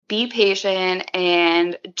be patient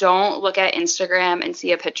and don't look at Instagram and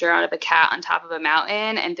see a picture out of a cat on top of a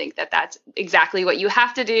mountain and think that that's exactly what you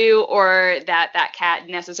have to do, or that that cat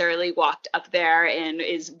necessarily walked up there and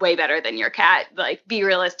is way better than your cat. Like, be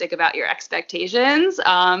realistic about your expectations,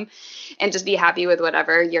 and just be happy with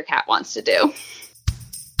whatever your cat wants to do.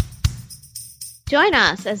 Join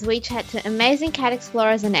us as we chat to amazing cat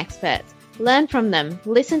explorers and experts, learn from them,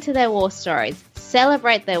 listen to their war stories,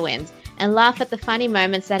 celebrate their wins, and laugh at the funny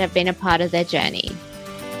moments that have been a part of their journey.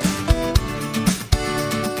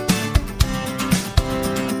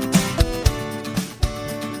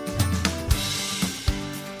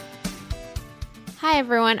 Hi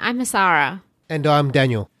everyone, I'm Asara. And I'm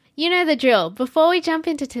Daniel. You know the drill. Before we jump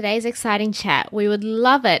into today's exciting chat, we would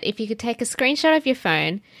love it if you could take a screenshot of your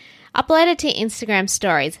phone, upload it to Instagram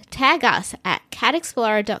stories, tag us at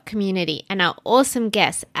catexplorer.community and our awesome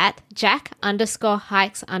guests at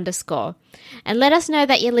jack_hikes_, and let us know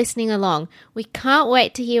that you're listening along. We can't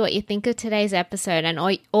wait to hear what you think of today's episode and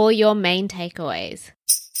all your main takeaways.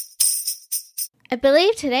 I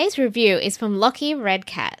believe today's review is from Lockie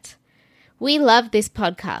Redcat. We love this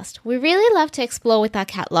podcast. We really love to explore with our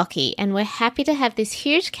cat Lockie, and we're happy to have this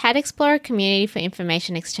huge Cat Explorer community for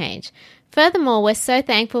information exchange. Furthermore, we're so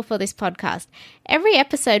thankful for this podcast. Every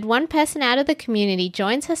episode, one person out of the community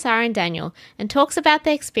joins Hasara and Daniel and talks about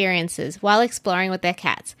their experiences while exploring with their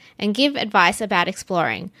cats and give advice about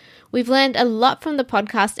exploring. We've learned a lot from the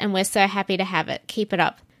podcast and we're so happy to have it. Keep it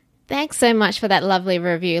up. Thanks so much for that lovely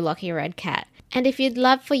review, Lockie Redcat. And if you'd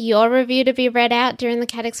love for your review to be read out during the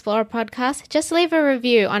Cat Explorer podcast, just leave a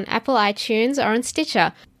review on Apple iTunes or on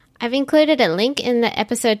Stitcher. I've included a link in the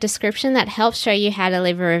episode description that helps show you how to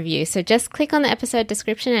leave a review. So just click on the episode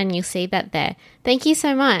description and you'll see that there. Thank you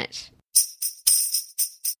so much.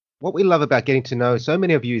 What we love about getting to know so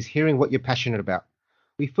many of you is hearing what you're passionate about.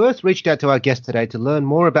 We first reached out to our guest today to learn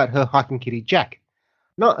more about her hiking kitty, Jack.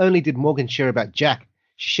 Not only did Morgan share about Jack,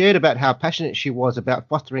 she shared about how passionate she was about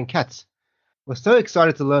fostering cats. We're so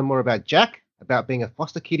excited to learn more about Jack, about being a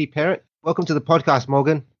foster kitty parent. Welcome to the podcast,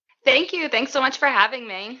 Morgan. Thank you. Thanks so much for having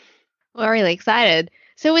me. We're really excited.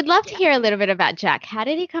 So we'd love to hear a little bit about Jack. How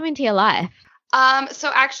did he come into your life?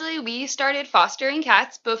 So actually, we started fostering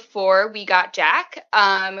cats before we got Jack.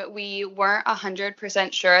 We weren't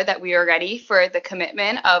 100% sure that we were ready for the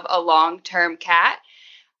commitment of a long-term cat.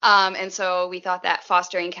 And so we thought that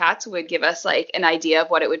fostering cats would give us like an idea of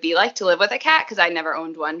what it would be like to live with a cat, because I never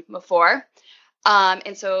owned one before.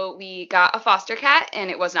 And so we got a foster cat, and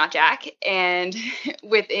it was not Jack. And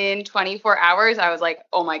within 24 hours, I was like,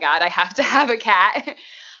 oh my God, I have to have a cat.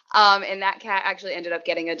 And that cat actually ended up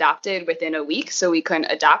getting adopted within a week, so we couldn't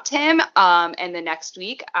adopt him. And the next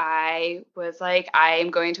week, I was like, I am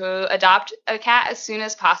going to adopt a cat as soon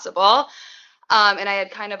as possible. And I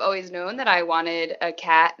had kind of always known that I wanted a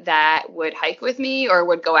cat that would hike with me or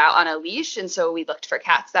would go out on a leash. And so we looked for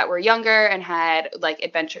cats that were younger and had like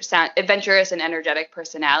adventurous and energetic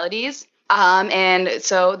personalities. And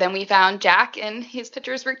so then we found Jack, and his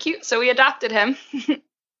pictures were cute, so we adopted him.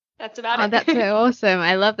 That's about it. That's so awesome.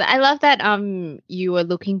 I love that. I love that you were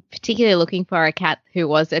particularly looking for a cat who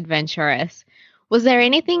was adventurous. Was there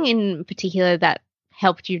anything in particular that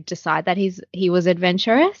helped you decide that he was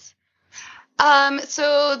adventurous?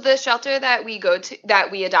 So the shelter that we go to,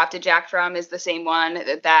 that we adopted Jack from, is the same one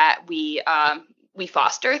that we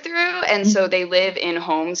foster through. And so they live in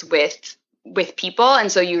homes with people.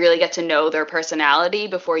 And so you really get to know their personality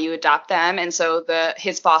before you adopt them. And so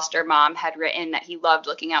his foster mom had written that he loved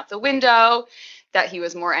looking out the window, that he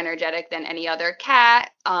was more energetic than any other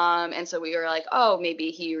cat. And so we were like, oh,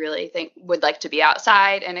 maybe he really would like to be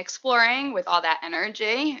outside and exploring with all that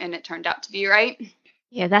energy. And it turned out to be right.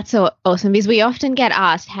 Yeah, that's so awesome, because we often get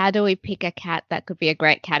asked, how do we pick a cat that could be a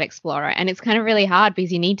great cat explorer? And it's kind of really hard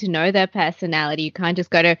because you need to know their personality. You can't just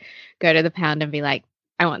go to the pound and be like,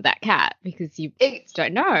 I want that cat, because you just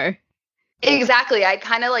don't know. Exactly. I'd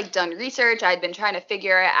kind of like done research. I'd been trying to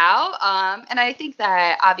figure it out. And I think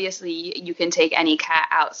that obviously you can take any cat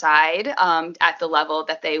outside at the level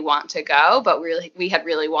that they want to go. But we had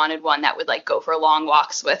really wanted one that would like go for long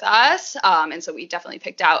walks with us. And so we definitely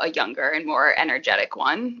picked out a younger and more energetic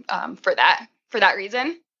one for that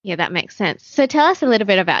reason. Yeah, that makes sense. So tell us a little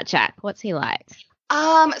bit about Jack. What's he like?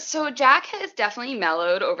 So Jack has definitely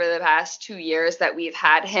mellowed over the past 2 years that we've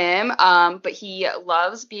had him. But he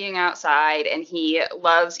loves being outside, and he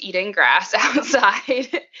loves eating grass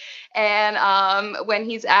outside. And when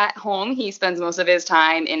he's at home, he spends most of his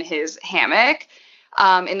time in his hammock.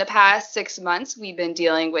 In the past 6 months, we've been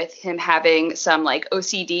dealing with him having some like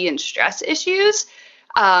OCD and stress issues.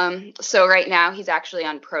 So right now he's actually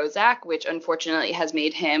on Prozac, which unfortunately has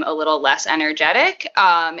made him a little less energetic.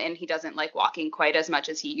 And he doesn't like walking quite as much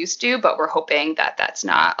as he used to, but we're hoping that that's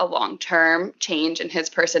not a long-term change in his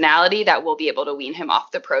personality, that we'll be able to wean him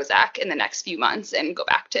off the Prozac in the next few months and go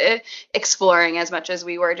back to exploring as much as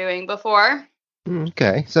we were doing before.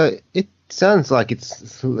 Okay, so it sounds like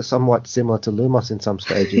it's somewhat similar to Lumos in some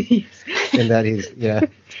stages, in that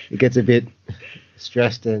he gets a bit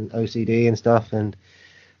stressed and OCD and stuff,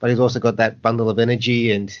 but he's also got that bundle of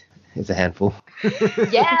energy, and it's a handful.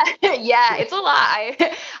 Yeah, it's a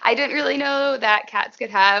lot. I didn't really know that cats could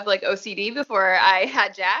have like OCD before I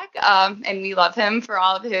had Jack, and we love him for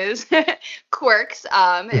all of his quirks.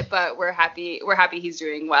 But we're happy he's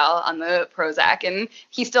doing well on the Prozac, and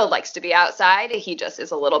he still likes to be outside. He just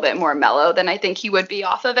is a little bit more mellow than I think he would be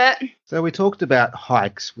off of it. So we talked about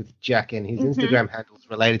hikes with Jack, and his Instagram handles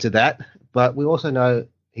related to that, but we also know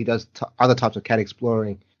he does other types of cat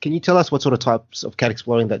exploring. Can you tell us what sort of types of cat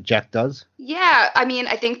exploring that Jack does? Yeah, I mean,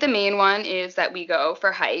 I think the main one is that we go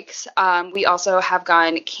for hikes. We also have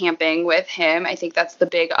gone camping with him. I think that's the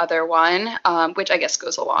big other one, which I guess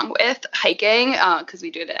goes along with hiking, because we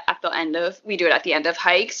do it at the end of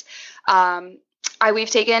hikes. We've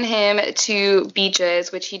taken him to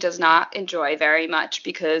beaches, which he does not enjoy very much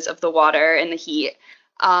because of the water and the heat.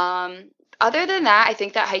 Other than that, I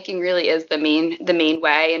think that hiking really is the main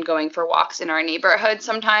way, and going for walks in our neighborhood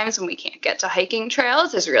sometimes when we can't get to hiking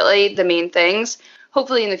trails is really the main things.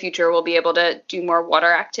 Hopefully in the future we'll be able to do more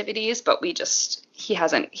water activities, but he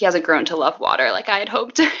hasn't grown to love water like I had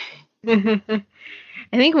hoped. I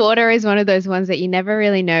think water is one of those ones that you never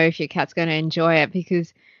really know if your cat's going to enjoy it,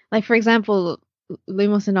 because, like, for example,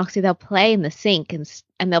 Lumos and Oxy, they'll play in the sink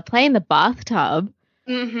and they'll play in the bathtub.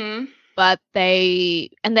 Mm-hmm. But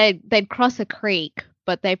they'd cross a creek,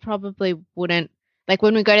 but they probably wouldn't, like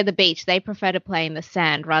when we go to the beach, they prefer to play in the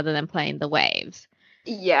sand rather than play in the waves.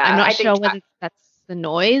 Yeah. I'm not sure whether that's the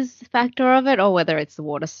noise factor of it or whether it's the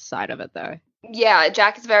water side of it, though. Yeah,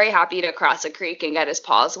 Jack is very happy to cross a creek and get his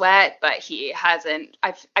paws wet, but he hasn't.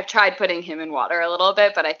 I've tried putting him in water a little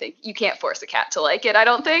bit, but I think you can't force a cat to like it, I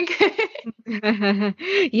don't think.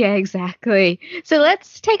 Yeah, exactly. So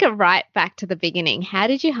let's take it right back to the beginning. How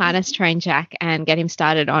did you harness train Jack and get him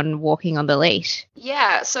started on walking on the leash?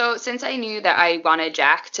 Yeah, so since I knew that I wanted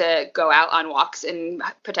Jack to go out on walks and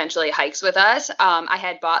potentially hikes with us, I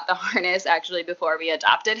had bought the harness actually before we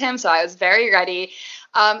adopted him, so I was very ready.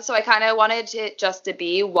 So I kind of wanted it just to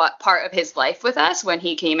be what part of his life with us when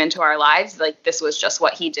he came into our lives, like this was just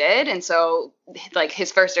what he did. And so like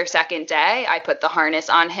his first or second day, I put the harness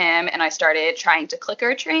on him and I started trying to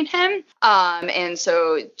clicker train him. And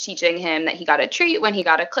so teaching him that he got a treat when he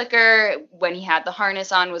got a clicker, when he had the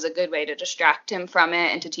harness on, was a good way to distract him from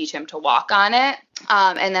it and to teach him to walk on it.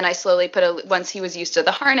 And then I slowly once he was used to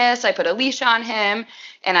the harness, I put a leash on him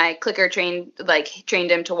and I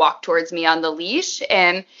trained him to walk towards me on the leash.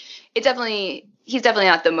 And he's definitely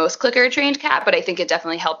not the most clicker trained cat, but I think it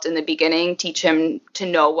definitely helped in the beginning, teach him to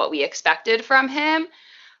know what we expected from him.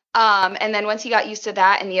 And then once he got used to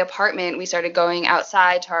that in the apartment, we started going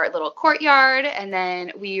outside to our little courtyard. And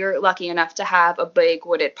then we were lucky enough to have a big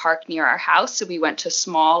wooded park near our house. So we went to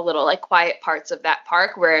small little like quiet parts of that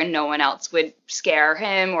park where no one else would scare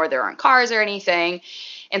him or there aren't cars or anything,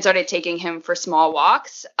 and started taking him for small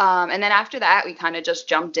walks. And then after that, we kind of just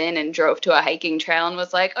jumped in and drove to a hiking trail and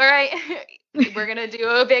was like, all right, we're going to do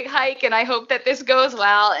a big hike and I hope that this goes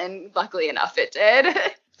well. And luckily enough, it did.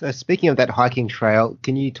 So speaking of that hiking trail,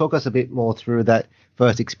 can you talk us a bit more through that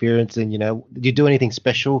first experience? And, did you do anything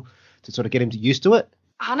special to sort of get him used to it?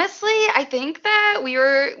 Honestly, I think that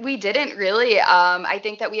we didn't really. I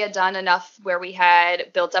think that we had done enough where we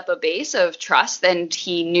had built up a base of trust and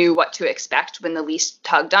he knew what to expect when the leash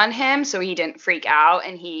tugged on him. So he didn't freak out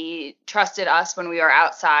and he trusted us when we were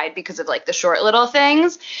outside because of like the short little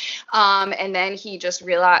things. And then he just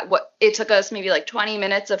realized it took us maybe like 20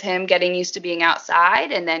 minutes of him getting used to being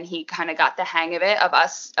outside. And then he kind of got the hang of it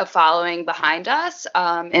of following behind us.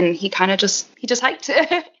 And he just hiked.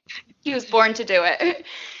 He was born to do it.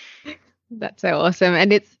 That's so awesome.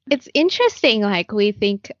 And it's interesting, like we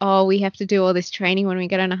think, oh, we have to do all this training when we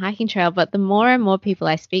get on a hiking trail, but the more and more people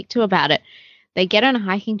I speak to about it, they get on a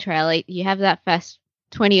hiking trail, you have that first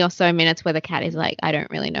 20 or so minutes where the cat is like, I don't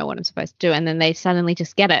really know what I'm supposed to do, and then they suddenly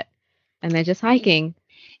just get it and they're just hiking.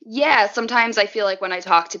 Yeah, sometimes I feel like when I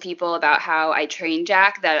talk to people about how I train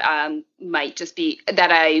Jack that I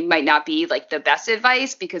might not be like the best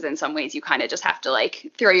advice, because in some ways you kind of just have to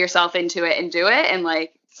like throw yourself into it and do it, and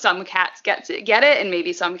like some cats get it and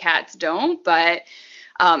maybe some cats don't, but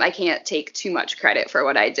I can't take too much credit for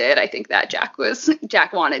what I did. I think that Jack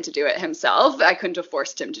wanted to do it himself. I couldn't have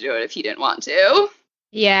forced him to do it if he didn't want to.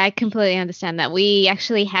 Yeah, I completely understand that. We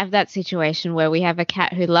actually have that situation where we have a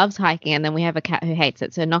cat who loves hiking and then we have a cat who hates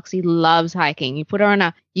it. So Noxie loves hiking.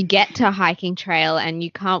 You get to a hiking trail and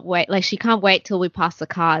you can't wait, like she can't wait till we pass the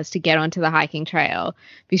cars to get onto the hiking trail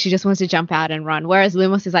because she just wants to jump out and run. Whereas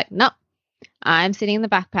Lumos is like, no, I'm sitting in the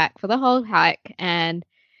backpack for the whole hike. And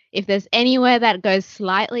if there's anywhere that goes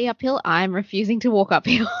slightly uphill, I'm refusing to walk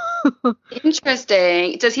uphill.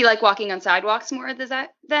 Interesting. Does he like walking on sidewalks more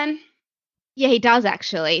then? Yeah, he does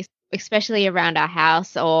actually, especially around our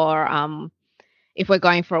house or if we're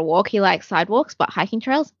going for a walk, he likes sidewalks, but hiking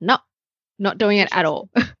trails, no, not doing it at all.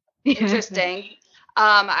 Interesting.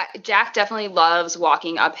 Jack definitely loves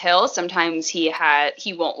walking uphill. Sometimes he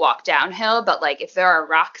won't walk downhill, but like if there are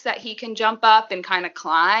rocks that he can jump up and kind of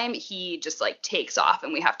climb, he just like takes off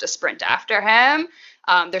and we have to sprint after him.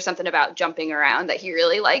 There's something about jumping around that he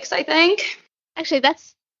really likes, I think. Actually,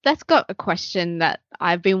 that's got a question that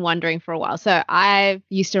I've been wondering for a while. So I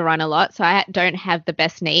used to run a lot, so I don't have the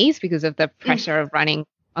best knees because of the pressure of running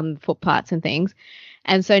on footpaths and things.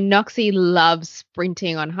 And so Noxie loves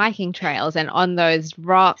sprinting on hiking trails and on those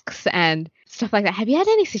rocks and stuff like that. Have you had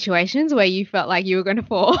any situations where you felt like you were going to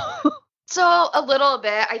fall? So a little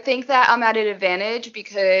bit. I think that I'm at an advantage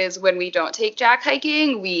because when we don't take Jack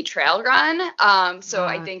hiking, we trail run.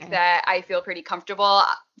 I think that I feel pretty comfortable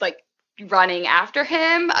like running after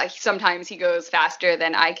him. Sometimes he goes faster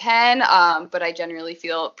than I can, but I generally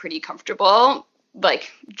feel pretty comfortable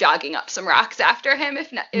like jogging up some rocks after him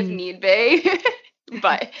if need be.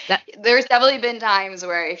 But there's definitely been times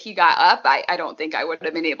where if he got up, I don't think I would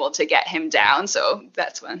have been able to get him down. So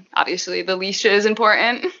that's when obviously the leash is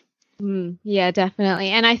important. Yeah, definitely.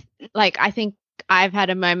 And I think I've had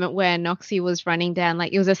a moment where Noxie was running down,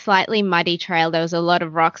 like it was a slightly muddy trail. There was a lot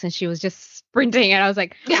of rocks and she was just sprinting and I was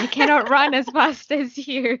like, I cannot run as fast as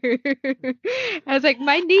you. I was like,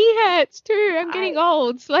 my knee hurts too. I'm getting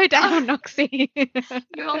old. Slow down, Noxie.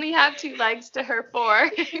 You only have 2 legs to her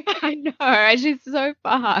 4. I know. She's so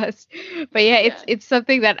fast. But yeah, it's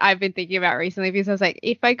something that I've been thinking about recently because I was like,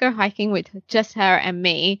 if I go hiking with just her and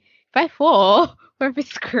me, if I fall, we're a bit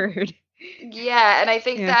screwed. Yeah, and I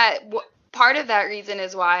think that part of that reason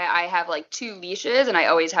is why I have like 2 leashes and I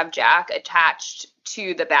always have Jack attached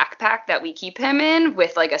to the backpack that we keep him in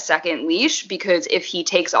with like a second leash, because if he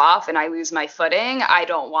takes off and I lose my footing, I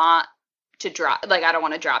don't want to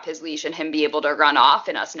drop his leash and him be able to run off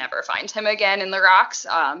and us never find him again in the rocks.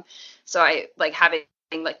 So I like having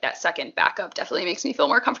like that second backup definitely makes me feel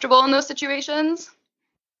more comfortable in those situations.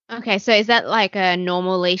 Okay, so is that like a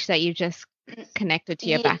normal leash that you just connected to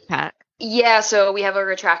your backpack? Yeah, so we have a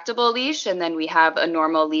retractable leash and then we have a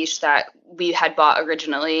normal leash that we had bought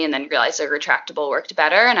originally and then realized a retractable worked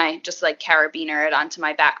better. And I just like carabiner it onto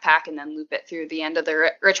my backpack and then loop it through the end of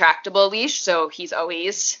the retractable leash. So he's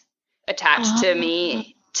always attached to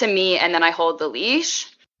me and then I hold the leash.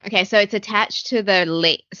 Okay, so it's attached to the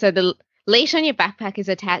leash. So the leash on your backpack is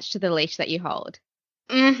attached to the leash that you hold.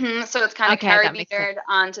 So it's kind of carabinered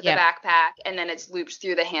onto the backpack and then it's looped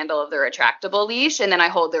through the handle of the retractable leash and then I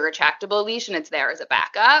hold the retractable leash and it's there as a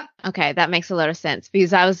backup. Okay, that makes a lot of sense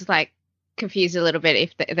because I was like confused a little bit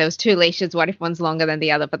if there was 2 leashes, what if one's longer than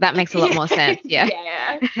the other? But that makes a lot more sense. Yeah.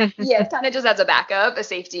 Yeah, it's kind of just as a backup, a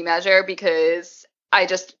safety measure because I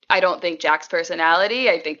don't think Jack's personality.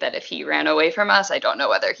 I think that if he ran away from us, I don't know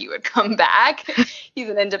whether he would come back. He's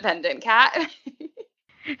an independent cat.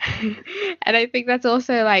 And I think that's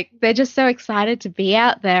also like they're just so excited to be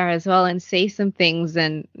out there as well and see some things.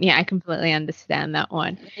 And yeah, I completely understand that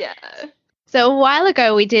one. Yeah. So a while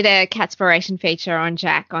ago, we did a Catspiration feature on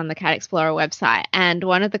Jack on the Cat Explorer website. And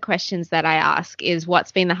one of the questions that I ask is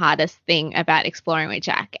what's been the hardest thing about exploring with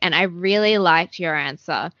Jack? And I really liked your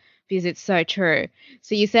answer because it's so true.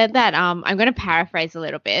 So you said that, I'm going to paraphrase a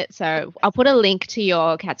little bit. So I'll put a link to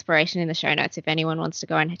your Catspiration in the show notes if anyone wants to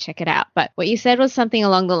go and check it out. But what you said was something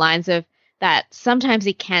along the lines of that sometimes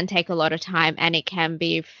it can take a lot of time and it can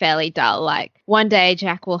be fairly dull. Like one day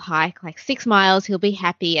Jack will hike like 6 miles, he'll be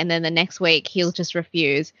happy, and then the next week he'll just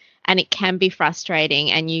refuse. And it can be frustrating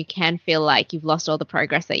and you can feel like you've lost all the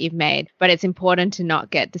progress that you've made. But it's important to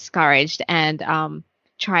not get discouraged and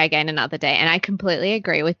try again another day. And I completely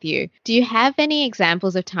agree with you. Do you have any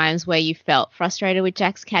examples of times where you felt frustrated with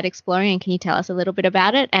Jack's cat exploring? And can you tell us a little bit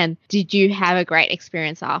about it? And did you have a great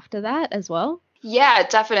experience after that as well? Yeah,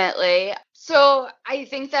 definitely. So I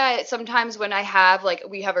think that sometimes when I have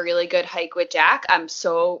we have a really good hike with Jack, I'm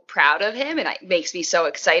so proud of him and it makes me so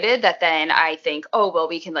excited that then I think, oh, well,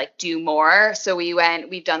 we can do more. So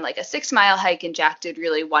we've done like a 6 mile hike and Jack did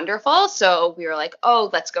really wonderful. So we were like, oh,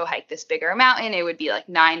 let's go hike this bigger mountain. It would be like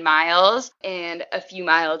 9 miles, and a few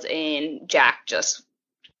miles in, Jack just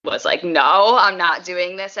was like, no, I'm not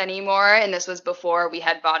doing this anymore. And this was before we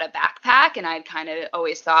had bought a backpack. And I'd kind of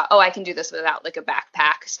always thought, oh, I can do this without like a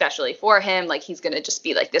backpack, especially for him. Like he's going to just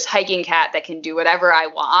be like this hiking cat that can do whatever I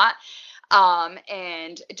want.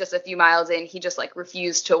 And just a few miles in, he just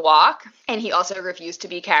refused to walk, and he also refused to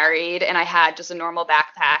be carried. And I had just a normal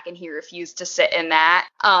backpack and he refused to sit in that.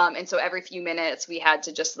 And so every few minutes we had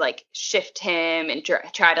to just shift him and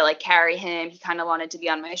try to carry him. He kind of wanted to be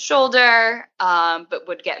on my shoulder, but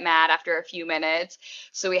would get mad after a few minutes.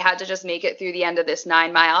 So we had to just make it through the end of this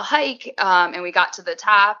 9 mile hike. And we got to the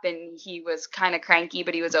top and he was kind of cranky,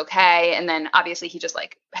 but he was okay. And then obviously he just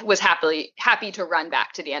was happy to run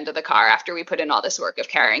back to the end of the car after we put in all this work of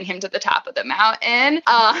carrying him to the top of the mountain.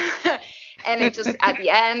 And it just, at the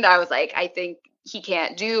end, I was like, I think he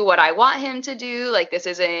can't do what I want him to do. This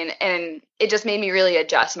isn't, and it just made me really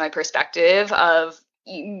adjust my perspective of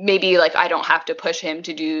maybe I don't have to push him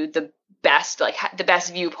to do the best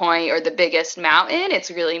viewpoint or the biggest mountain.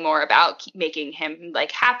 It's really more about making him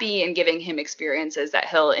happy and giving him experiences that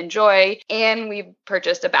he'll enjoy. And we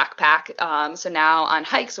purchased a backpack. So now on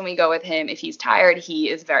hikes, when we go with him, if he's tired, he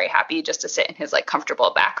is very happy just to sit in his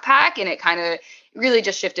comfortable backpack. And it kind of really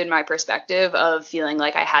just shifted my perspective of feeling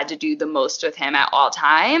like I had to do the most with him at all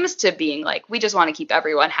times to being we just want to keep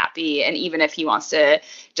everyone happy. And even if he wants to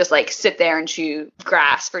just sit there and chew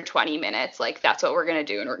grass for 20 minutes, that's what we're going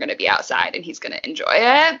to do. And we're going to be outside and he's going to enjoy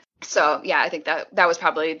it. So yeah, I think that was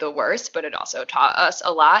probably the worst, but it also taught us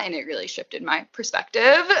a lot and it really shifted my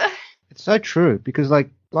perspective. It's so true because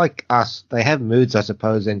like us, they have moods, I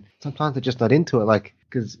suppose. And sometimes they're just not into it.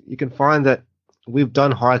 Because you can find that we've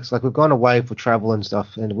done hikes, we've gone away for travel and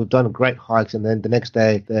stuff, and we've done great hikes, and then the next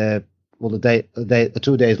day,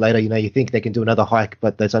 2 days later, you think they can do another hike,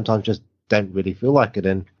 but they sometimes just don't really feel like it,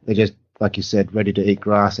 and they're just, like you said, ready to eat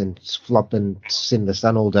grass and flop and sit in the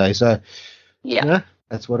sun all day. So, yeah,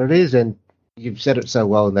 that's what it is, and you've said it so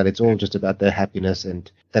well in that it's all just about their happiness,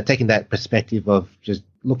 and they're taking that perspective of just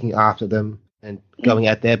looking after them and going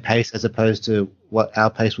at their pace as opposed to what our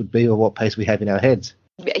pace would be or what pace we have in our heads.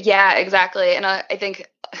 Yeah, exactly. And I think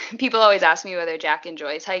people always ask me whether Jack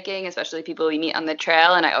enjoys hiking, especially people we meet on the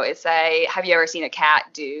trail. And I always say, have you ever seen a cat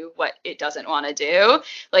do what it doesn't want to do?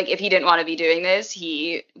 If he didn't want to be doing this,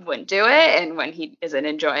 he wouldn't do it. And when he isn't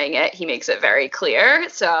enjoying it, he makes it very clear.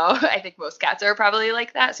 So I think most cats are probably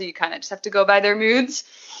like that. So you kind of just have to go by their moods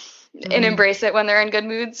and embrace it when they're in good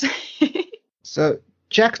moods. So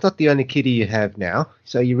Jack's not the only kitty you have now.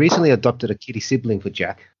 So you recently adopted a kitty sibling for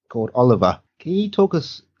Jack called Oliver. Can you talk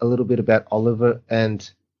us a little bit about Oliver and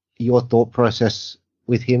your thought process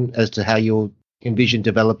with him as to how you envision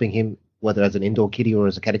developing him, whether as an indoor kitty or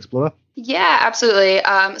as a cat explorer? Yeah, absolutely.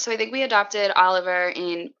 So I think we adopted Oliver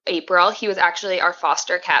in April. He was actually our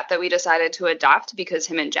foster cat that we decided to adopt because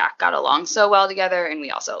him and Jack got along so well together and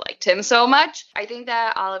we also liked him so much. I think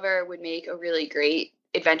that Oliver would make a really great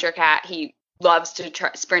adventure cat. He loves to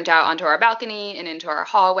sprint out onto our balcony and into our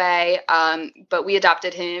hallway. But we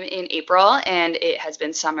adopted him in April and it has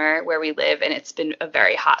been summer where we live and it's been a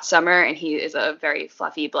very hot summer and he is a very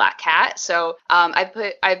fluffy black cat. So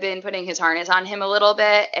I've been putting his harness on him a little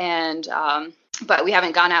bit and but we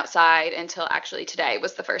haven't gone outside until actually today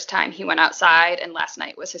was the first time he went outside, and last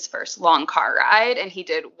night was his first long car ride and he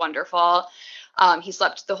did wonderful. He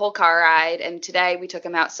slept the whole car ride, and today we took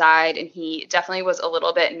him outside and he definitely was a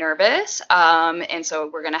little bit nervous. And so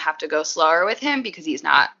we're going to have to go slower with him because he's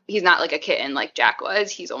not like a kitten like Jack was.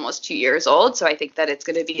 He's almost 2 years old. So I think that it's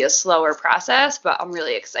going to be a slower process, but I'm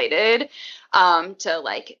really excited,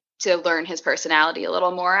 to learn his personality a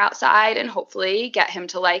little more outside and hopefully get him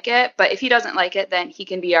to like it. But if he doesn't like it, then he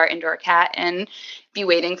can be our indoor cat and be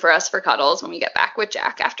waiting for us for cuddles when we get back with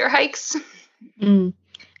Jack after hikes.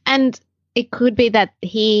 And it could be that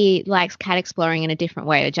he likes cat exploring in a different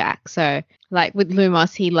way to Jack. So with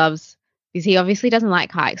Lumos, because he obviously doesn't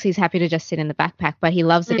like hikes. He's happy to just sit in the backpack, but he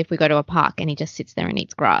loves it if we go to a park and he just sits there and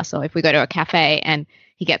eats grass, or if we go to a cafe and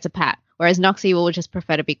he gets a pat. Whereas Noxie will just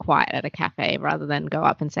prefer to be quiet at a cafe rather than go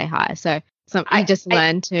up and say hi. So I just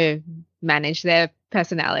learn to manage their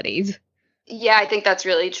personalities. Yeah, I think that's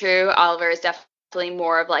really true. Oliver is definitely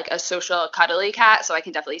more of a social cuddly cat. So I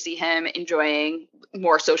can definitely see him enjoying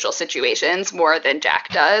more social situations more than Jack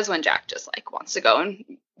does when Jack just wants to go and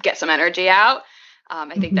get some energy out.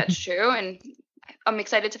 I think that's true. And I'm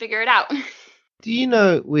excited to figure it out. Do you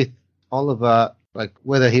know with Oliver, like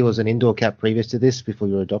whether he was an indoor cat previous to this, before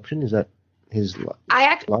your adoption? Is that his life?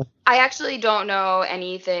 I actually don't know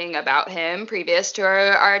anything about him previous to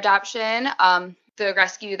our adoption. The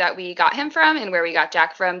rescue that we got him from and where we got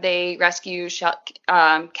Jack from, they rescue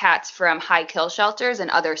cats from high kill shelters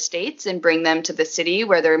in other states and bring them to the city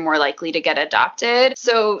where they're more likely to get adopted.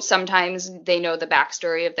 So sometimes they know the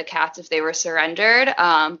backstory of the cats if they were surrendered.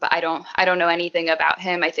 But I don't know anything about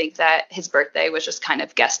him. I think that his birthday was just kind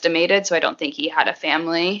of guesstimated, so I don't think he had a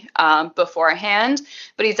family beforehand.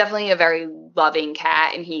 But he's definitely a very loving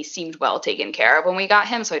cat, and he seemed well taken care of when we got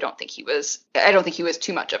him. So I don't think he was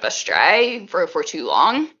too much of a stray for too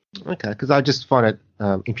long. Okay, because I just find it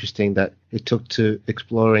interesting that it took to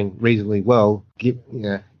exploring reasonably well,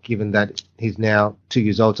 given that he's now 2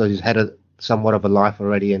 years old, so he's had somewhat of a life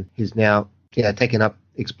already, and he's now taken up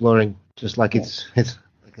exploring just like it's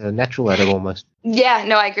like a natural at him almost. Yeah,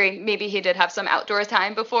 no, I agree. Maybe he did have some outdoor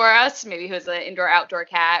time before us. Maybe he was an indoor-outdoor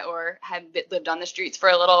cat or had lived on the streets for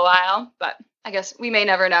a little while, but I guess we may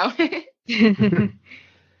never know.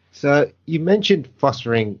 So you mentioned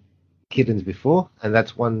fostering kittens before, and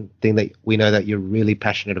that's one thing that we know that you're really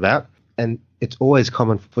passionate about, and it's always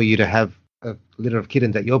common for you to have a litter of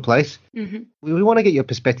kittens at your place. Mm-hmm. We want to get your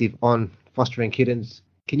perspective on fostering kittens.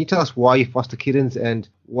 Can you tell us why you foster kittens and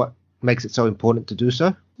what makes it so important to do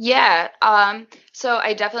so? Yeah. So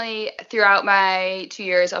I definitely, throughout my 2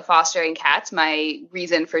 years of fostering cats, my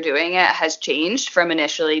reason for doing it has changed from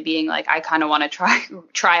initially being like, I kind of want to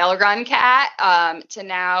trial run cat, to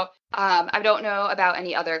now, I don't know about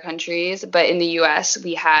any other countries, but in the US,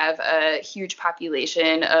 we have a huge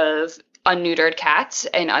population of unneutered cats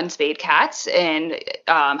and unspayed cats in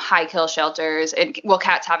high kill shelters, and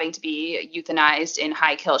cats having to be euthanized in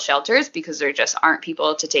high kill shelters because there just aren't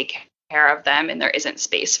people to take care of them and there isn't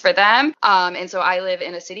space for them. And so I live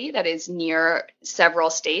in a city that is near several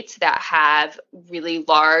states that have really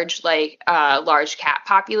large cat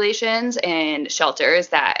populations and shelters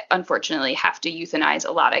that unfortunately have to euthanize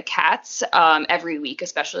a lot of cats every week,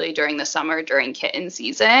 especially during the summer, during kitten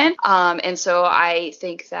season. And so I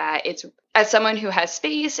think that it's, as someone who has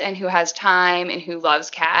space and who has time and who loves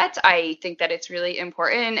cats, I think that it's really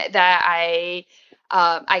important that I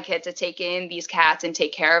get to take in these cats and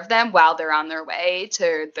take care of them while they're on their way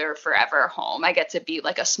to their forever home. I get to be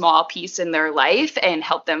like a small piece in their life and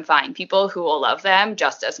help them find people who will love them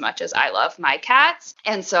just as much as I love my cats.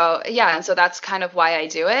 And so that's kind of why I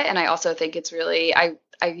do it. And I also think it's really, I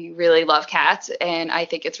really love cats, and I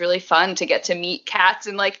think it's really fun to get to meet cats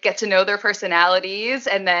and like get to know their personalities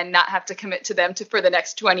and then not have to commit to them for the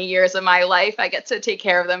next 20 years of my life. I get to take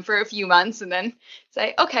care of them for a few months and then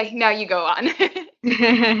say, okay, now you go on.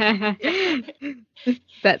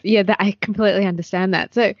 That I completely understand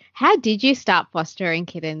that. So how did you start fostering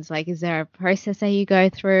kittens? Like, is there a process that you go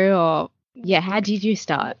through, or how did you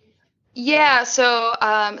start? Yeah, so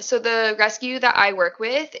the rescue that I work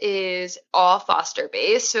with is all foster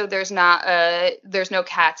based. So there's no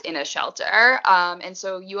cats in a shelter. And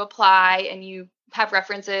so you apply and you have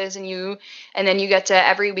references and then you get to,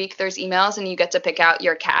 every week there's emails and you get to pick out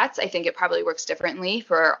your cats. I think it probably works differently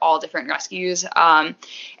for all different rescues. And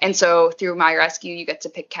so through my rescue, you get to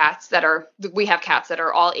pick we have cats that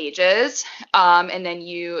are all ages. And then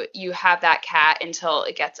you have that cat until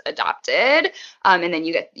it gets adopted. And then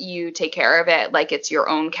you take care of it like it's your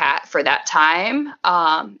own cat for that time.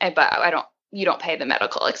 But you don't pay the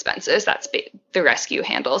medical expenses. The rescue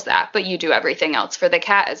handles that, but you do everything else for the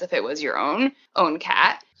cat as if it was your own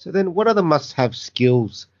cat. So then what are the must-have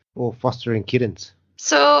skills for fostering kittens?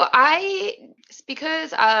 So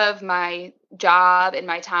because of my job and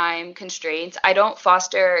my time constraints, I don't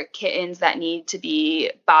foster kittens that need to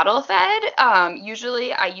be bottle fed. I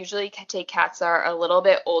usually take cats that are a little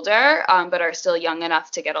bit older, but are still young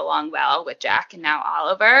enough to get along well with Jack and now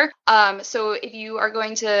Oliver. So if you are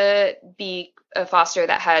going to be a foster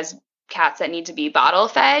that has cats that need to be bottle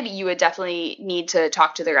fed, you would definitely need to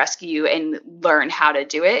talk to the rescue and learn how to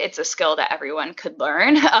do it. It's a skill that everyone could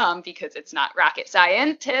learn, because it's not rocket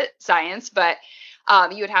science, but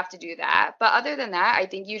you would have to do that. But other than that, I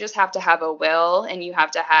think you just have to have a will, and you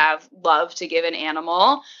have to have love to give an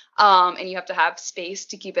animal, and you have to have space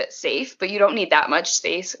to keep it safe, but you don't need that much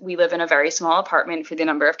space. We live in a very small apartment for the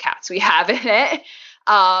number of cats we have in it.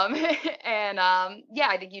 I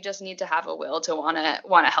think you just need to have a will to want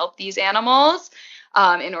to help these animals,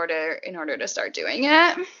 in order to start doing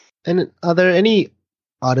it. And are there any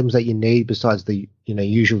items that you need besides the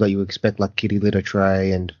usual that you expect, like kitty litter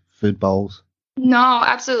tray and food bowls? No,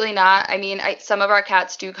 absolutely not. I mean, some of our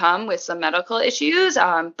cats do come with some medical issues,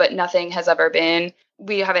 but nothing has ever been.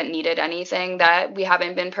 We haven't needed anything that we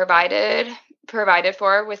haven't been provided provided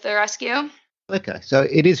for with the rescue. Okay, so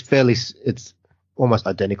it's almost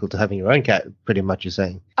identical to having your own cat, pretty much, you're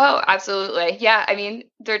saying. Oh, absolutely. Yeah, I mean,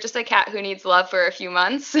 they're just a cat who needs love for a few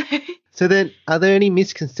months. So then, are there any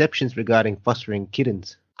misconceptions regarding fostering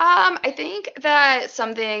kittens? I think that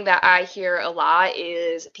something that I hear a lot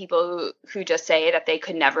is people who just say that they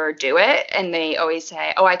could never do it. And they always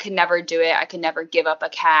say, oh, I could never do it. I could never give up a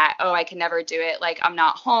cat. Oh, I could never do it. Like, I'm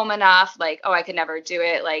not home enough. Like, oh, I could never do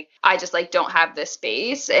it. Like, I just like don't have the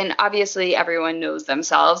space. And obviously everyone knows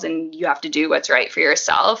themselves and you have to do what's right for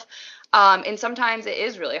yourself. And sometimes it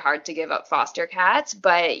is really hard to give up foster cats,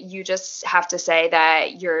 but you just have to say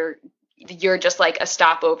that you're just like a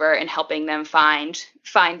stopover in helping them find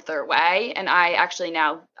their way. And I actually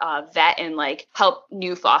now vet and like help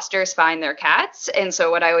new fosters find their cats. And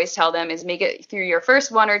so what I always tell them is make it through your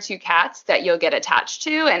first 1 or 2 cats that you'll get attached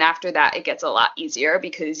to. And after that, it gets a lot easier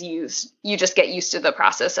because you just get used to the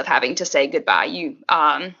process of having to say goodbye.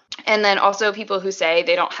 And then also people who say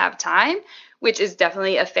they don't have time, which is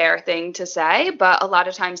definitely a fair thing to say. But a lot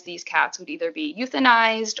of times these cats would either be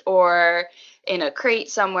euthanized or in a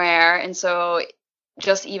crate somewhere. And so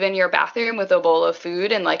just even your bathroom with a bowl of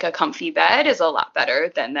food and like a comfy bed is a lot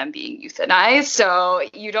better than them being euthanized. So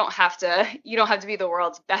you don't have to be the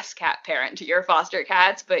world's best cat parent to your foster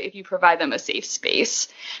cats, but if you provide them a safe space,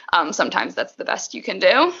 sometimes that's the best you can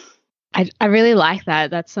do. I really like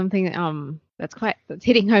that. That's something that's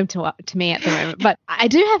hitting home to me at the moment. But I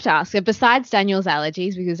do have to ask, besides Daniel's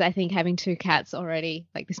allergies, because I think having 2 cats already,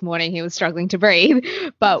 like this morning, he was struggling to breathe.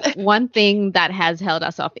 But one thing that has held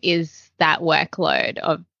us off is that workload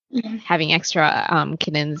of having extra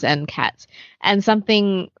kittens and cats. And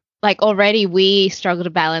something like already we struggle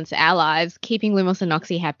to balance our lives, keeping Lumos and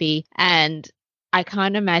Noxie happy, and I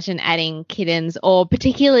can't imagine adding kittens or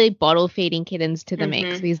particularly bottle feeding kittens to the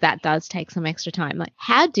mix because that does take some extra time. Like,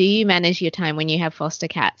 how do you manage your time when you have foster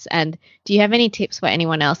cats? And do you have any tips for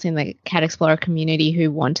anyone else in the Cat Explorer community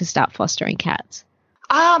who want to start fostering cats?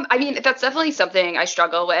 I mean, that's definitely something I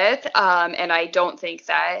struggle with. And I don't think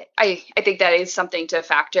that I think that is something to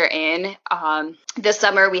factor in. This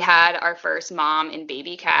summer we had our first mom and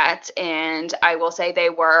baby cats, and I will say they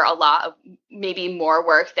were a lot of maybe more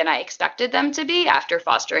work than I expected them to be after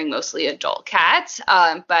fostering mostly adult cats.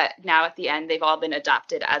 But now at the end, they've all been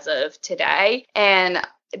adopted as of today. And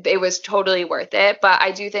it was totally worth it. But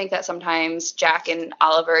I do think that sometimes Jack and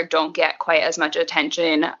Oliver don't get quite as much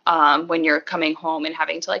attention when you're coming home and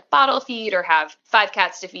having to like bottle feed or have 5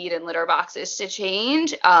 cats to feed and litter boxes to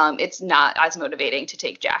change. It's not as motivating to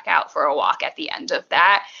take Jack out for a walk at the end of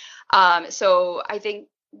that. So I think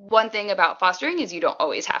one thing about fostering is you don't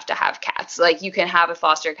always have to have cats. Like you can have a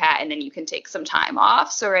foster cat and then you can take some time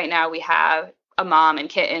off. So right now we have a mom and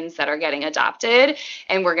kittens that are getting adopted,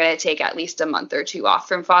 and we're going to take at least a month or 2 off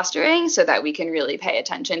from fostering so that we can really pay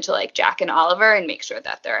attention to like Jack and Oliver and make sure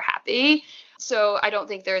that they're happy. So I don't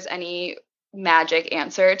think there's any magic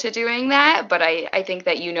answer to doing that, but I think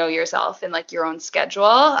that you know yourself and like your own schedule,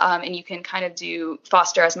 and you can kind of do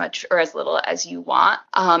foster as much or as little as you want.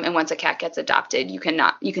 And once a cat gets adopted, you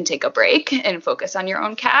can take a break and focus on your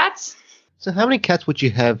own cats. So how many cats would you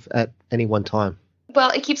have at any one time? Well,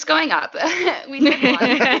 it keeps going up. We did 1.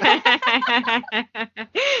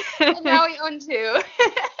 And now we own 2.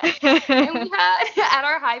 And we had, at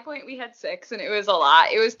our high point, we had 6, and it was a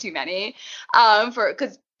lot. It was too many.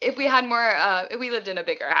 Because if we had more, if we lived in a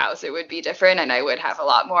bigger house, it would be different, and I would have a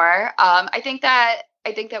lot more. I think that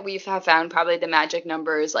we have found probably the magic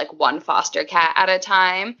number is like 1 foster cat at a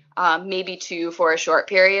time, maybe 2 for a short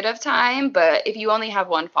period of time. But if you only have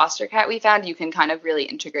 1 foster cat, we found you can kind of really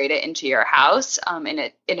integrate it into your house, and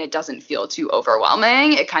it doesn't feel too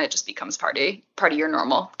overwhelming. It kind of just becomes part of your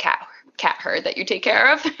normal cat herd that you take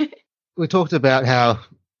care of. We talked about how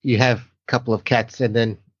you have a couple of cats, and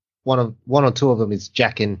then one or 2 of them is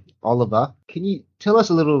Jack and Oliver. Can you tell us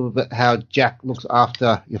a little bit how Jack looks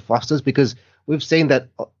after your fosters? Because we've seen that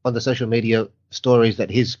on the social media stories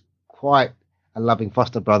that he's quite a loving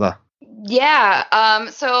foster brother. Yeah.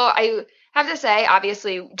 So I have to say,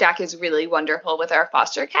 obviously, Jack is really wonderful with our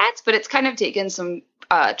foster cats, but it's kind of taken some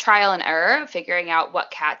trial and error figuring out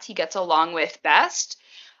what cats he gets along with best.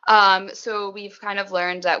 So we've kind of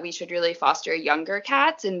learned that we should really foster younger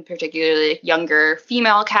cats, and particularly younger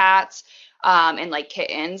female cats, and like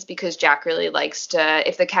kittens, because Jack really likes to,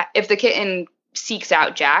 if the kitten seeks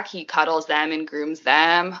out Jack, he cuddles them and grooms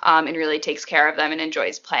them, and really takes care of them and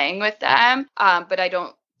enjoys playing with them. But I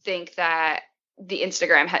don't think that the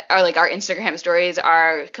our Instagram stories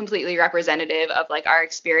are completely representative of like our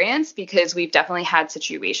experience, because we've definitely had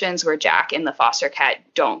situations where Jack and the foster cat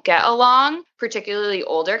don't get along, particularly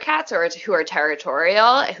older cats or who are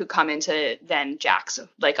territorial, who come into then Jack's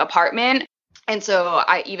like apartment. And so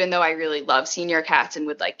even though I really love senior cats and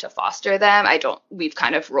would like to foster them, we've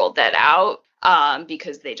kind of ruled that out,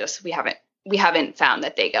 because we haven't found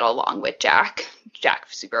that they get along with Jack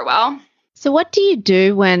super well. So what do you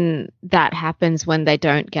do when that happens, when they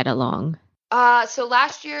don't get along? So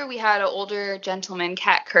last year we had an older gentleman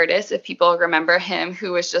cat, Curtis, if people remember him,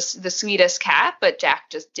 who was just the sweetest cat, but Jack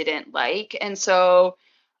just didn't like. And so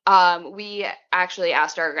we actually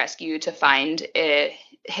asked our rescue to find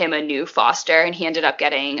him a new foster, and he ended up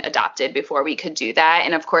getting adopted before we could do that.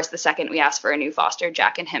 And of course, the second we asked for a new foster,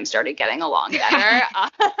 Jack and him started getting along better.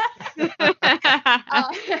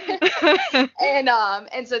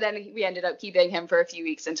 And so then we ended up keeping him for a few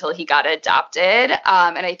weeks until he got adopted. And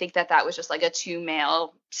I think that was just like a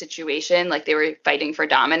 2-male situation, like they were fighting for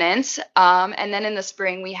dominance. And then in the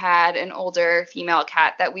spring, we had an older female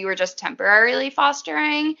cat that we were just temporarily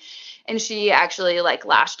fostering. And she actually like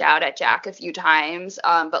lashed out at Jack a few times.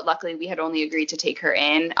 But luckily we had only agreed to take her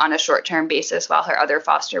in on a short-term basis while her other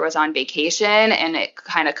foster was on vacation. And it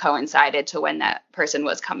kind of coincided to when that person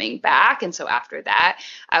was coming back. And so after that,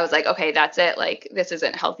 I was like, okay, that's it. Like, this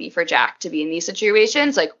isn't healthy for Jack to be in these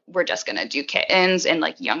situations. Like, we're just going to do kittens and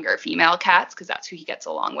like younger female cats, because that's who he gets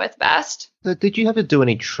along with best. So did you have to do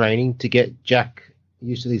any training to get Jack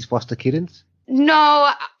used to these foster kittens?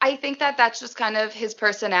 No, I think that that's just kind of his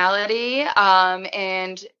personality.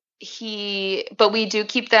 But we do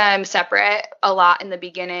keep them separate a lot in the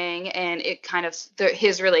beginning, and it kind of,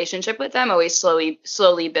 his relationship with them always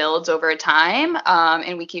slowly builds over time.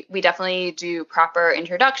 And we definitely do proper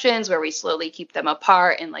introductions where we slowly keep them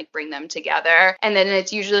apart and like bring them together. And then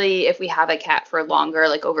it's usually, if we have a cat for longer,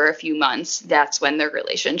 like over a few months, that's when their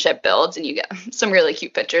relationship builds, and you get some really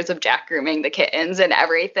cute pictures of Jack grooming the kittens and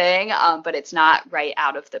everything. But it's not right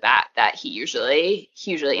out of the bat that he usually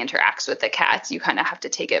interacts with the cats. You kind of have to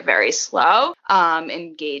take it very slow,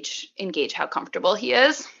 engage how comfortable he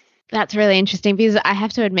is. That's really interesting, because I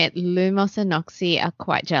have to admit, Lumos and Noxie are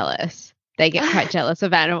quite jealous. They get quite jealous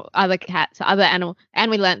of other cats, other animals,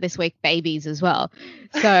 and we learnt this week babies as well.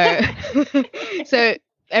 So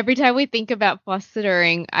every time we think about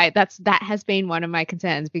fostering, that has been one of my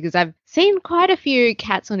concerns, because I've seen quite a few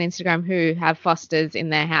cats on Instagram who have fosters in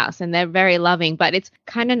their house, and they're very loving, but it's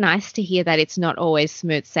kind of nice to hear that it's not always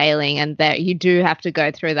smooth sailing, and that you do have to go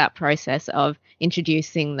through that process of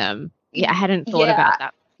introducing them. Yeah, I hadn't thought about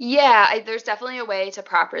that. Yeah, there's definitely a way to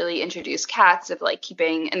properly introduce cats, of like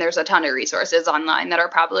and there's a ton of resources online that are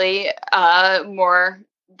probably more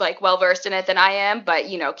like well-versed in it than I am, but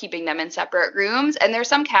keeping them in separate rooms. And there's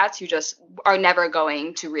some cats who just are never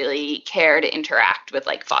going to really care to interact with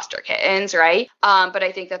like foster kittens, right? But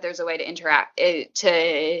I think that there's a way to interact,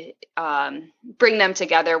 to bring them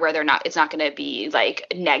together where it's not going to be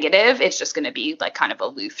like negative. It's just going to be like kind of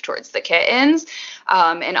aloof towards the kittens.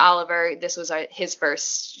 And Oliver, this was his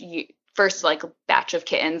first like batch of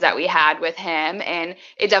kittens that we had with him, and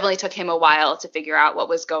it definitely took him a while to figure out what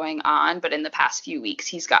was going on, but in the past few weeks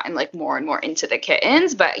he's gotten like more and more into the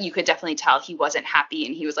kittens. But you could definitely tell he wasn't happy,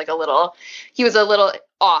 and he was a little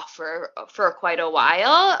off for quite a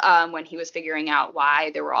while, when he was figuring out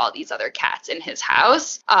why there were all these other cats in his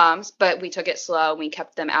house. But we took it slow, and we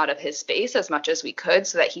kept them out of his space as much as we could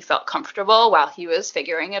so that he felt comfortable while he was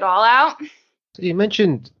figuring it all out. So you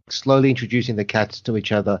mentioned slowly introducing the cats to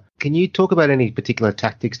each other. Can you talk about any particular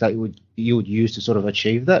tactics that you would use to sort of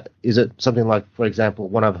achieve that? Is it something like, for example,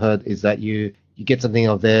 one I've heard is that you get something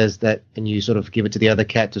of theirs and you sort of give it to the other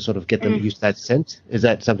cat to sort of get them used to that scent? Is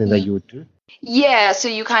that something that you would do? Yeah, so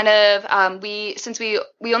you kind of, since we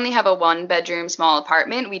only have a 1-bedroom small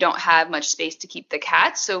apartment, we don't have much space to keep the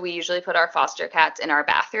cats. So we usually put our foster cats in our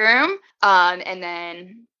bathroom, and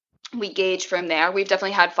then we gauge from there. We've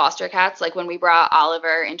definitely had foster cats. Like when we brought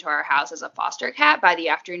Oliver into our house as a foster cat, by the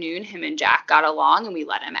afternoon, him and Jack got along and we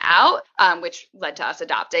let him out, which led to us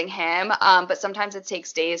adopting him. But sometimes it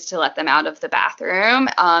takes days to let them out of the bathroom.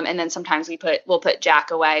 And then sometimes we'll put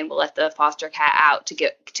Jack away and we'll let the foster cat out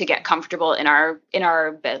to get comfortable in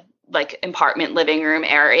our bed, like apartment living room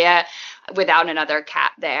area, without another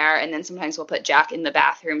cat there. And then sometimes we'll put Jack in the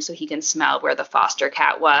bathroom so he can smell where the foster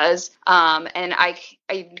cat was. And I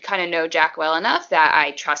kind of know Jack well enough that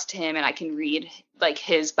I trust him, and I can read like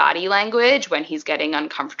his body language when he's getting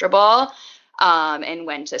uncomfortable, and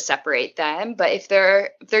when to separate them. But if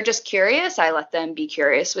they're just curious, I let them be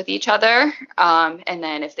curious with each other. And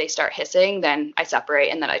then if they start hissing, then I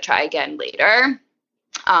separate, and then I try again later.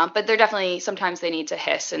 But they're definitely, sometimes they need to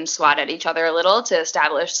hiss and swat at each other a little to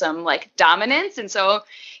establish some like dominance. And so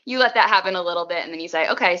you let that happen a little bit and then you say,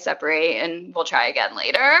 okay, separate and we'll try again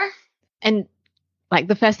later. And like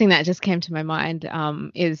the first thing that just came to my mind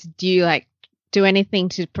is, do you like do anything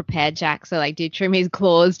to prepare Jack? So like, do you trim his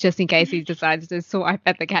claws just in case he decides to swipe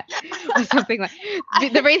at the cat or something like?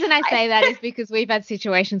 The reason I say that is because we've had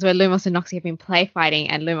situations where Lumos and Noxie have been play fighting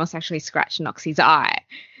and Lumos actually scratched Noxie's eye.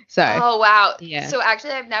 So oh wow. Yeah. So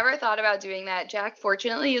actually I've never thought about doing that. Jack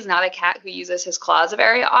fortunately is not a cat who uses his claws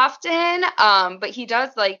very often. But he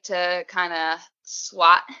does like to kind of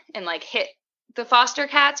swat and like hit the foster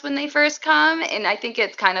cats when they first come. And I think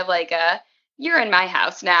it's kind of like you're in my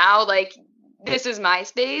house now. Like, this is my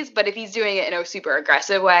space. But if he's doing it in a super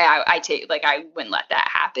aggressive way, I wouldn't let that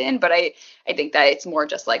happen. But I think that it's more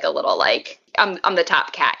just like a little like, I'm the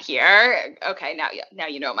top cat here. Okay, now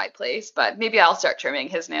you know my place. But maybe I'll start trimming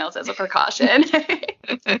his nails as a precaution.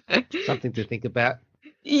 Something to think about.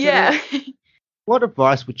 Yeah. What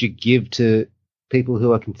advice would you give to people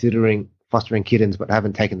who are considering fostering kittens but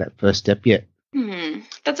haven't taken that first step yet?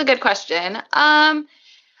 That's a good question.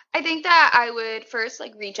 I think that I would first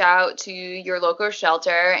like reach out to your local shelter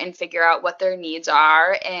and figure out what their needs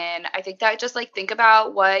are. And I think that just like think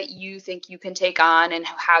about what you think you can take on and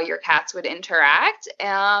how your cats would interact.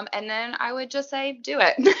 And then I would just say, do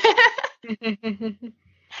it.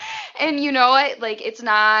 And you know what? Like, it's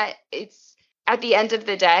at the end of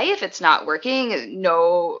the day, if it's not working,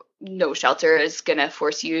 no shelter is going to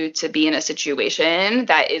force you to be in a situation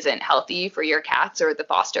that isn't healthy for your cats or the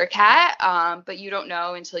foster cat. But you don't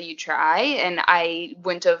know until you try. And I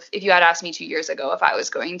wouldn't have, if you had asked me 2 years ago if I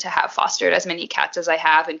was going to have fostered as many cats as I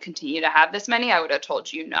have and continue to have this many, I would have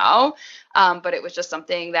told you no. But it was just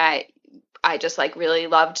something that I just like really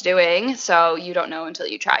loved doing. So you don't know until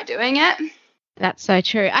you try doing it. That's so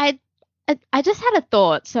true. I just had a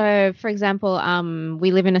thought. So, for example,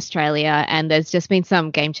 we live in Australia and there's just been some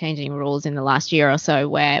game-changing rules in the last year or so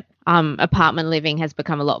where apartment living has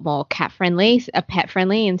become a lot more cat-friendly,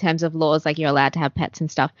 pet-friendly in terms of laws, like you're allowed to have pets and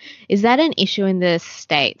stuff. Is that an issue in the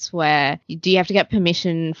States where do you have to get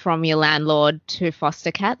permission from your landlord to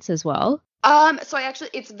foster cats as well? So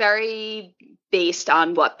it's very based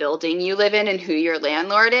on what building you live in and who your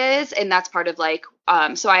landlord is. And that's part of like,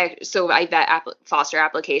 so I vet foster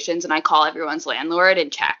applications and I call everyone's landlord and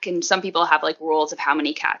check. And some people have like rules of how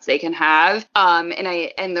many cats they can have.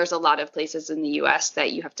 And there's a lot of places in the US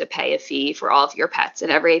that you have to pay a fee for all of your pets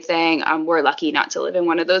and everything. We're lucky not to live in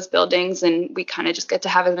one of those buildings and we kind of just get to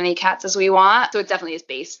have as many cats as we want. So it definitely is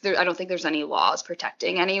based there. I don't think there's any laws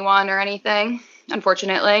protecting anyone or anything,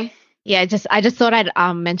 unfortunately. Yeah, I just thought I'd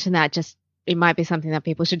mention that. Just it might be something that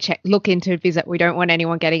people should look into because we don't want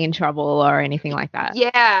anyone getting in trouble or anything like that.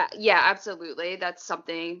 Yeah, absolutely. That's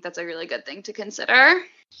a really good thing to consider.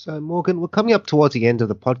 So Morgan, we're coming up towards the end of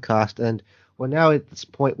the podcast and we're now at this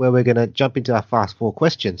point where we're going to jump into our fast four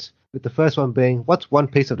questions. With the first one being, what's one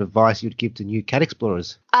piece of advice you'd give to new cat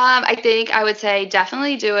explorers? I think I would say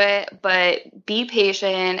definitely do it, but be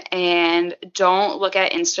patient and don't look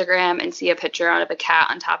at Instagram and see a picture of a cat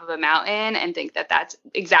on top of a mountain and think that that's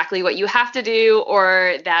exactly what you have to do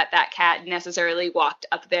or that cat necessarily walked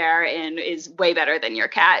up there and is way better than your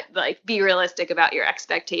cat. Like, be realistic about your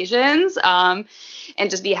expectations and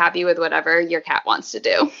just be happy with whatever your cat wants to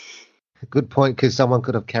do. Good point, because someone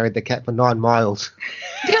could have carried the cat for 9 miles.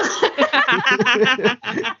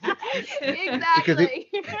 Exactly.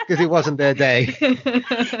 Because it wasn't their day.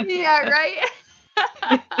 Yeah, right?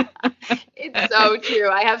 It's so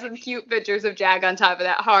true. I have some cute pictures of Jag on top of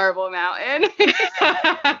that horrible mountain.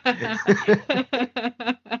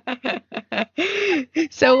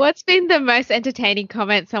 So what's been the most entertaining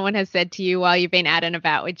comment someone has said to you while you've been out and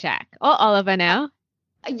about with Jack? Or Oliver now?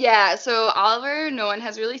 Yeah, so Oliver, no one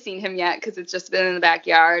has really seen him yet because it's just been in the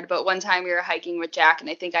backyard. But one time we were hiking with Jack, and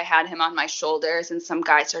I think I had him on my shoulders, and some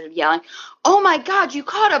guy started yelling, "Oh my God, you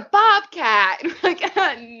caught a bobcat!" And I'm like,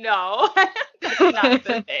 no, that's not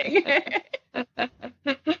the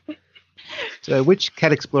thing. So, which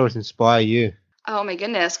cat explorers inspire you? Oh my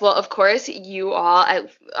goodness. Well, of course, you all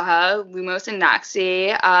at Lumos and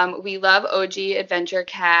Noxie. We love OG Adventure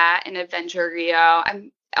Cat and Adventure Rio.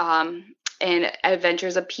 And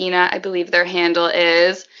Adventures of Peanut, I believe their handle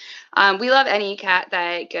is. We love any cat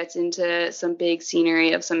that gets into some big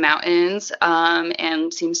scenery of some mountains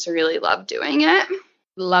and seems to really love doing it.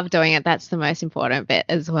 Love doing it. That's the most important bit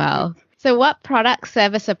as well. So what product,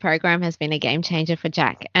 service or program has been a game changer for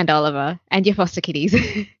Jack and Oliver and your foster kitties?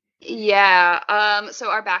 Yeah,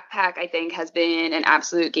 so our backpack, I think, has been an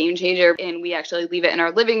absolute game changer, and we actually leave it in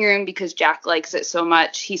our living room because Jack likes it so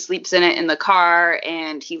much. He sleeps in it in the car,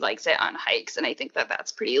 and he likes it on hikes, and I think that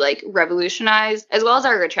that's pretty, like, revolutionized, as well as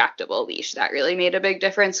our retractable leash. That really made a big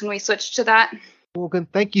difference when we switched to that. Morgan,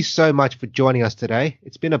 thank you so much for joining us today.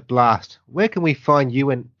 It's been a blast. Where can we find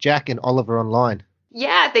you and Jack and Oliver online?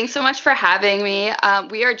 Yeah, thanks so much for having me.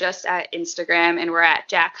 We are just at Instagram, and we're at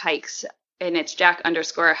Jack Hikes, and it's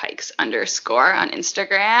Jack_Hikes_ on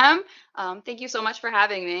Instagram. Thank you so much for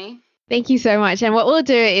having me. Thank you so much. And what we'll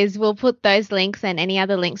do is we'll put those links and any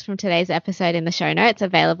other links from today's episode in the show notes,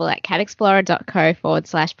 available at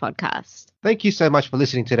catexplorer.co/podcast. Thank you so much for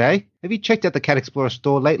listening today. Have you checked out the Cat Explorer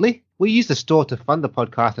store lately? We use the store to fund the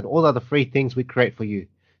podcast and all other free things we create for you.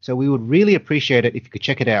 So we would really appreciate it if you could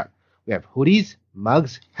check it out. We have hoodies,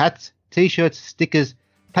 mugs, hats, t-shirts, stickers,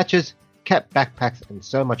 patches, cat backpacks, and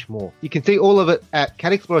so much more. You can see all of it at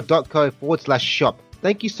catexplorer.co/shop.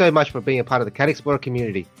 Thank you so much for being a part of the Cat Explorer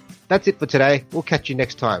community. That's it for today. We'll catch you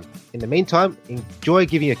next time. In the meantime, enjoy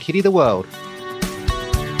giving your kitty the world.